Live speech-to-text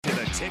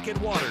Ticket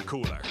Water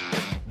Cooler.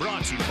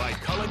 Brought to you by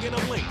Culligan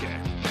of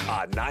Lincoln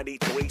on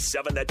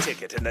 93.7 The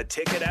Ticket and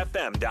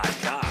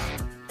theticketfm.com.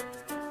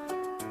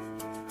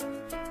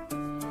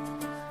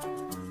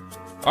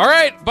 All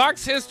right,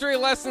 box history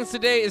lessons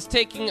today is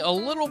taking a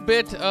little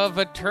bit of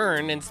a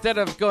turn. Instead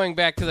of going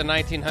back to the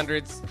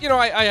 1900s,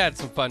 I had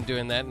some fun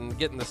doing that and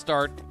getting the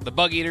start, the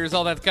bug eaters,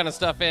 all that kind of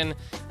stuff in.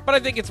 But I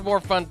think it's more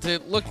fun to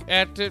look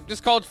at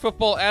just college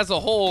football as a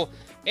whole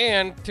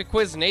and to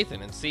quiz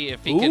Nathan and see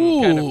if he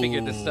can kind of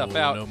figure this stuff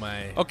out.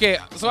 Okay,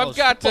 so I've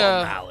got,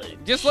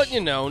 just letting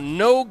you know,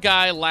 no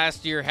guy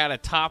last year had a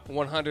top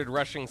 100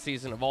 rushing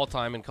season of all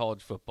time in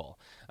college football.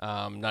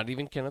 Not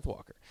even Kenneth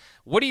Walker.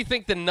 What do you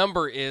think the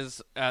number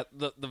is at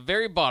the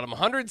very bottom?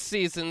 100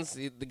 seasons.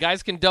 The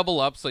guys can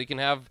double up, so you can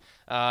have,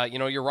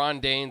 your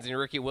Ron Danes and your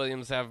Ricky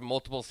Williams have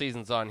multiple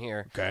seasons on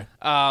here. Okay.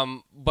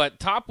 But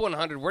top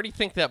 100, where do you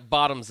think that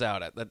bottoms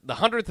out at? The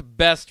 100th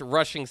best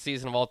rushing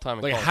season of all time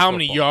in college how football.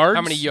 many yards?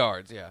 How many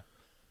yards, yeah.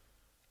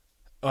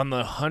 On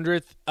the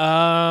 100th,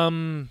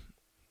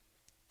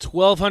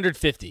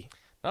 1,250.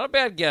 Not a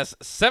bad guess.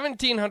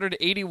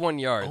 1,781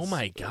 yards. Oh,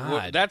 my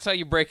God. That's how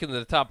you break into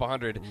the top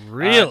 100.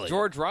 Really?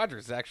 George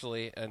Rogers,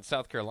 actually, in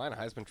South Carolina,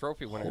 Heisman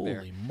Trophy winner there.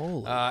 Holy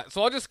moly.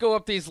 So I'll just go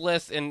up these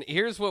lists, and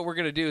here's what we're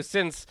going to do.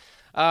 Since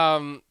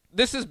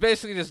this is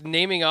basically just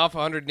naming off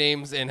 100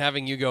 names and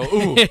having you go,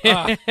 ooh,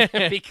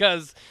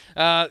 because,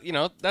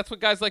 that's what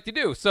guys like to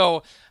do.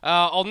 So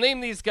I'll name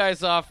these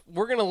guys off.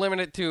 We're going to limit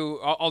it to,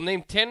 I'll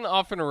name 10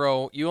 off in a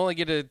row. You only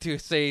get to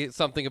say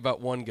something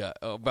about one guy,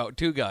 about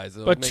two guys.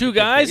 But two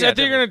guys? I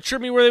think you're going to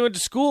trip me where they went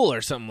to school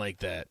or something like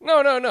that. No.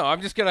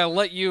 I'm just going to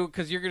let you,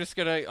 because you're just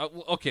going to,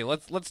 okay,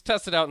 let's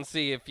test it out and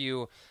see if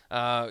you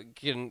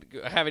can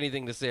have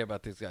anything to say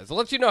about these guys. I'll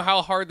let you know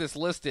how hard this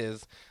list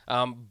is.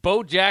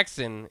 Bo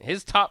Jackson,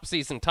 his top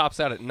season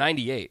tops out at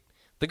 98.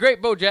 The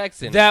great Bo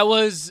Jackson. That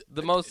was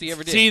the most he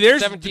ever did. See,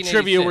 there's the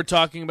trivia we're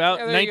talking about.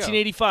 Yeah,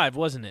 1985,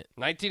 wasn't it?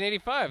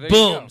 1985. There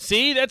Boom. You go.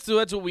 See, that's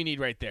what we need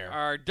right there.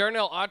 Our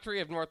Darnell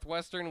Autry of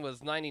Northwestern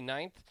was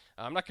 99th.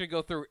 I'm not going to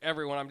go through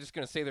everyone. I'm just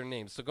going to say their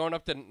names. So going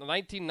up to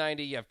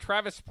 1990, you have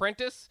Travis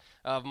Prentice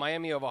of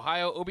Miami of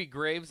Ohio, Obie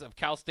Graves of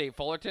Cal State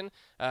Fullerton,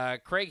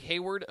 Craig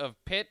Hayward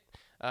of Pitt,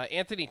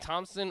 Anthony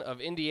Thompson of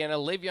Indiana,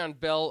 Le'Veon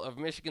Bell of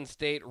Michigan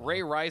State,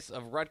 Ray Rice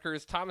of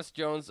Rutgers, Thomas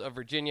Jones of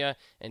Virginia,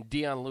 and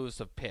Deion Lewis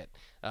of Pitt.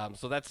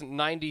 So that's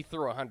 90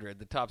 through 100,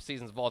 the top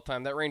seasons of all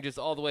time. That ranges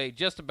all the way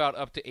just about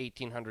up to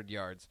 1,800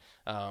 yards.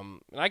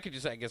 And I could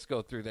just,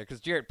 go through there because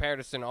Jarrett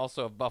Patterson,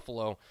 also of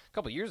Buffalo, a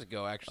couple years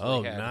ago,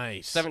 actually had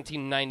nice.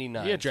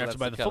 1799. He got drafted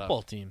by the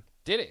football team.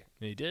 Did he?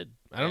 He did.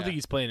 I don't think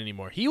he's playing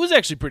anymore. He was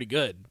actually pretty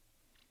good.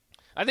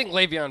 I think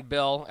Le'Veon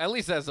Bell, at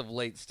least as of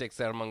late,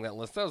 sticks out among that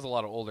list. That was a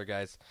lot of older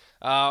guys.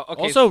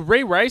 Okay. Also,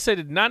 Ray Rice, I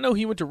did not know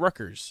he went to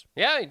Rutgers.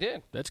 Yeah, he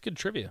did. That's good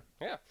trivia.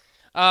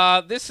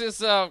 Yeah. This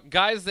is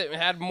guys that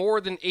had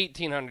more than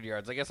 1,800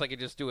 yards. I guess I could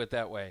just do it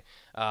that way.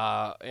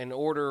 In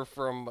order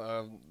from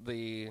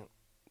the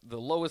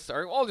lowest,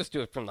 or I'll just do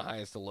it from the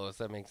highest to lowest.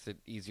 That makes it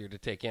easier to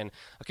take in.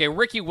 Okay,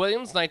 Ricky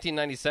Williams,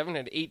 1997,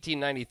 had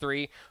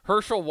 1,893.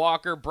 Herschel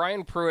Walker,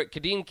 Brian Pruitt,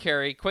 Kadeem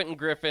Carey, Quentin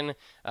Griffin,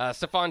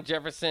 Stephon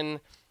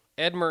Jefferson,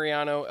 Ed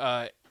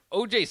Mariano,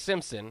 O.J.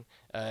 Simpson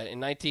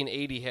in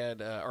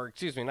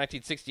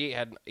 1968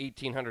 had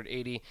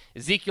 1,880.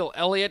 Ezekiel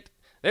Elliott.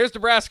 There's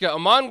Nebraska.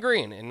 Amon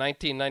Green in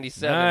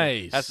 1997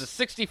 nice. has the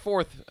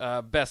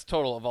 64th best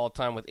total of all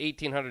time with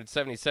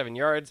 1,877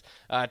 yards.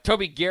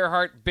 Toby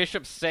Gerhart,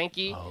 Bishop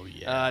Sankey,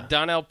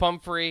 Donnell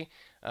Pumphrey,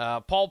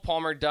 Paul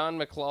Palmer, Don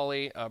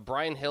McClawley,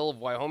 Brian Hill of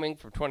Wyoming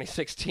from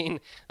 2016.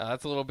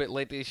 That's a little bit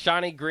late.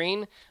 Shawnee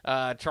Green,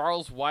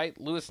 Charles White,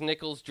 Lewis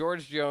Nichols,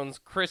 George Jones,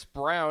 Chris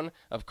Brown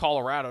of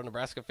Colorado.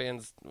 Nebraska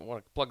fans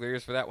want to plug their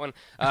ears for that one.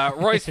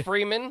 Royce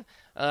Freeman,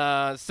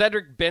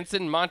 Cedric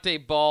Benson, Monte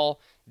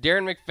Ball,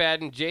 Darren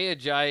McFadden, Jay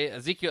Ajayi,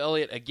 Ezekiel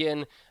Elliott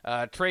again,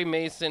 Trey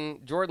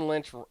Mason, Jordan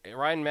Lynch,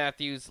 Ryan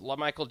Matthews,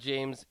 LaMichael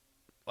James,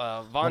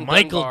 Von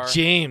Michael Dunbar,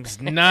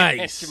 James,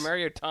 nice. and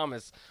Jamario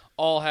Thomas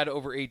all had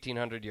over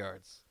 1,800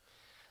 yards.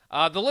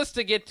 The list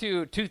to get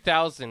to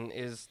 2,000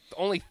 is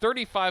only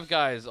 35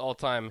 guys all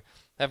time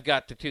have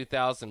got to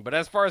 2,000. But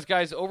as far as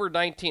guys over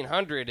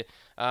 1,900,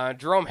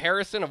 Jerome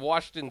Harrison of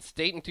Washington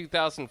State in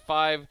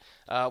 2005,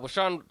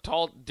 LaShawn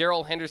Tall,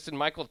 Darrell Henderson,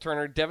 Michael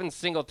Turner, Devin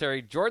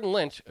Singletary, Jordan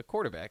Lynch, a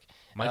quarterback.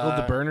 Michael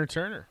the Burner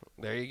Turner.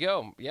 There you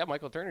go. Yeah,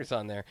 Michael Turner's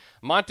on there.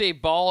 Monte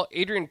Ball,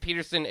 Adrian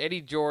Peterson, Eddie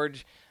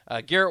George,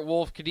 Garrett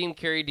Wolf, Kadeem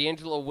Carey,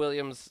 D'Angelo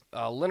Williams,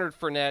 Leonard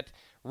Fournette,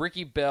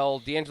 Ricky Bell,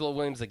 D'Angelo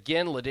Williams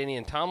again,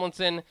 LaDainian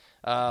Tomlinson,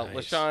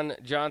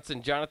 LaShawn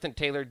Johnson, Jonathan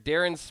Taylor,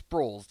 Darren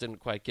Sproles didn't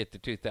quite get to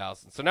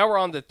 2,000. So now we're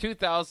on the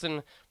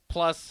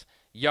 2,000-plus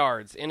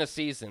yards in a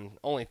season,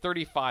 only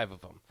 35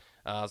 of them.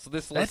 So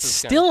this list That's is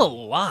still a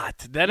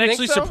lot. That You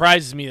actually think so?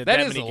 surprises me that That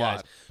is many a guys.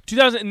 lot.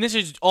 2,000, and this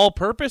is all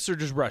purpose or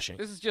just rushing?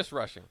 This is just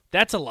rushing.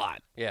 That's a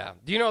lot. Yeah.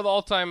 Do you know the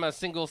all-time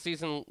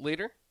single-season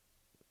leader?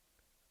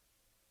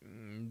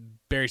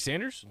 Barry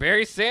Sanders?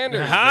 Barry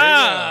Sanders. Aha! There you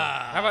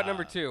go. How about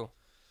number 2?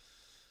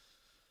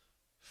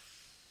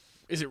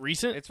 Is it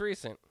recent? It's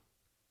recent.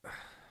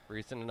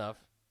 Recent enough.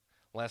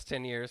 last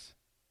 10 years.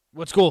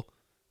 What school?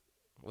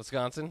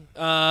 Wisconsin.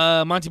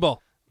 Monty Ball.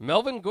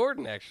 Melvin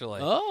Gordon, actually.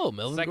 Oh,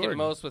 Melvin Second Gordon.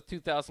 most with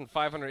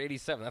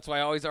 2,587. That's why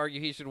I always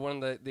argue he should have won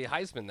the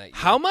Heisman that year.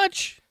 How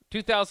much?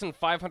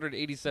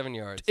 2,587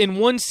 yards. In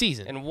one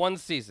season. In one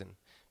season.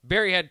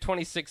 Barry had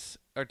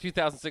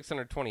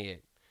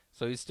 2,628.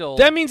 So he's still...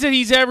 That means that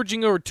he's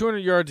averaging over 200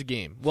 yards a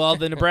game. Well,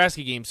 the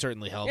Nebraska game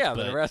certainly helped. Yeah, but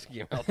the Nebraska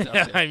game helped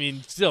out, too. I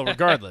mean, still,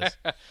 regardless.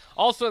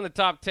 Also in the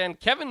top 10,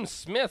 Kevin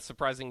Smith,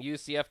 surprising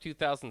UCF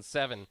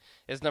 2007,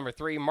 is number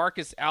 3.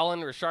 Marcus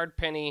Allen, Rashard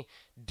Penny,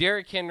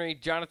 Derrick Henry,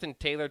 Jonathan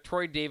Taylor,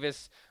 Troy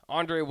Davis,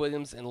 Andre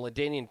Williams, and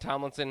LaDainian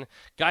Tomlinson.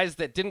 Guys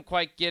that didn't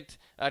quite get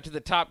to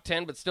the top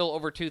 10, but still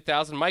over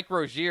 2,000. Mike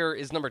Rozier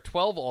is number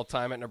 12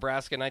 all-time at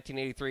Nebraska,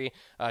 1983,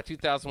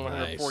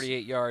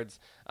 2,148 yards.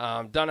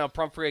 Donnell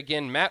Pumphrey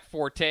again, Matt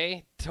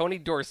Forte, Tony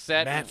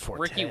Dorsett,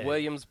 Ricky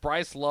Williams,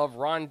 Bryce Love,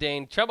 Ron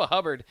Dane, Chubba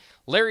Hubbard,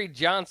 Larry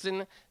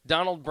Johnson,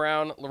 Donald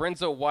Brown,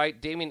 Lorenzo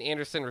White, Damian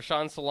Anderson,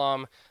 Rashawn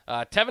Salam,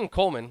 Tevin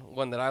Coleman,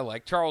 one that I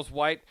like, Charles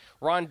White,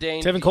 Ron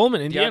Dane, Tevin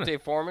Coleman, Indiana.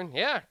 Deontay Foreman,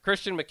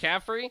 Christian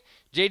McCaffrey,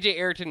 J.J.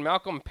 Ayrton,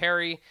 Malcolm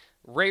Perry,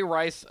 Ray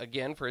Rice,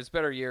 again, for his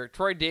better year,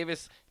 Troy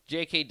Davis,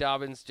 J.K.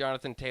 Dobbins,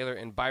 Jonathan Taylor,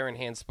 and Byron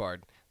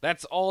Hanspard.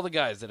 That's all the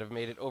guys that have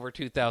made it over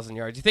 2,000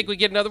 yards. You think we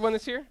get another one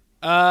this year?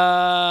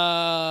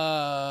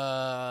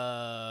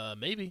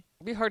 Maybe.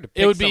 It'd be hard to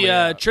pick. It would be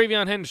out.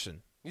 Travion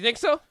Henderson. You think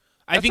so?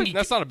 I think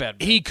that's not a bad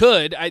bet. He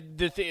could.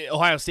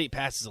 Ohio State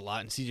passes a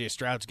lot, and C.J.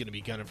 Stroud's going to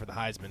be gunning for the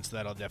Heisman, so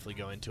that'll definitely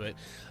go into it.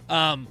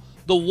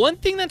 The one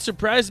thing that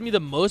surprised me the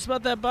most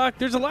about that, Buck,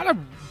 there's a lot of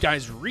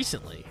guys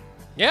recently.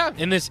 Yeah.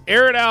 In this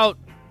aired-out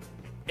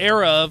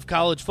era of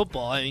college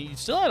football, I mean, you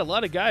still had a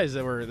lot of guys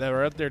that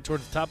were up there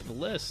towards the top of the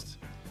list.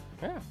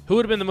 Yeah. Who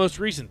would have been the most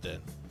recent then?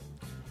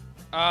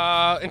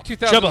 In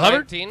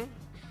 2019.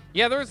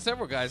 Yeah, there were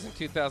several guys in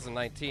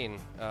 2019.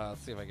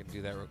 Let's see if I can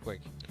do that real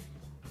quick.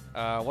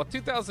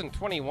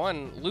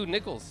 2021, Lou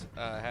Nichols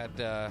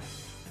had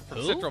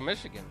from Central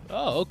Michigan.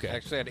 Oh, okay.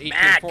 Actually had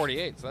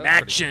 1848. So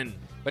that's pretty good. Maction.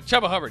 But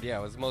Chubba Hubbard,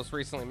 was most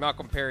recently.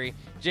 Malcolm Perry,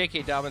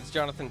 J.K. Dobbins,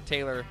 Jonathan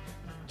Taylor,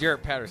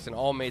 Jarrett Patterson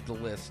all made the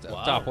list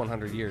of top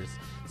 100 years.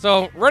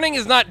 So running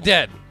is not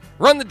dead.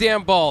 Run the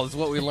damn ball is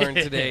what we learned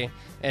today.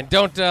 And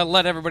don't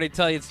let everybody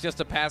tell you it's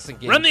just a passing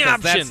game. Run the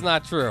option. That's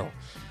not true.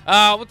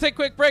 We'll take a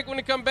quick break. When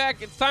we come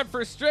back, it's time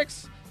for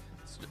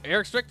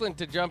Eric Strickland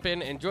to jump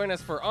in and join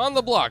us for On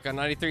the Block on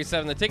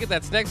 93.7 The Ticket.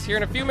 That's next here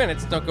in a few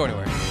minutes. Don't go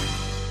anywhere.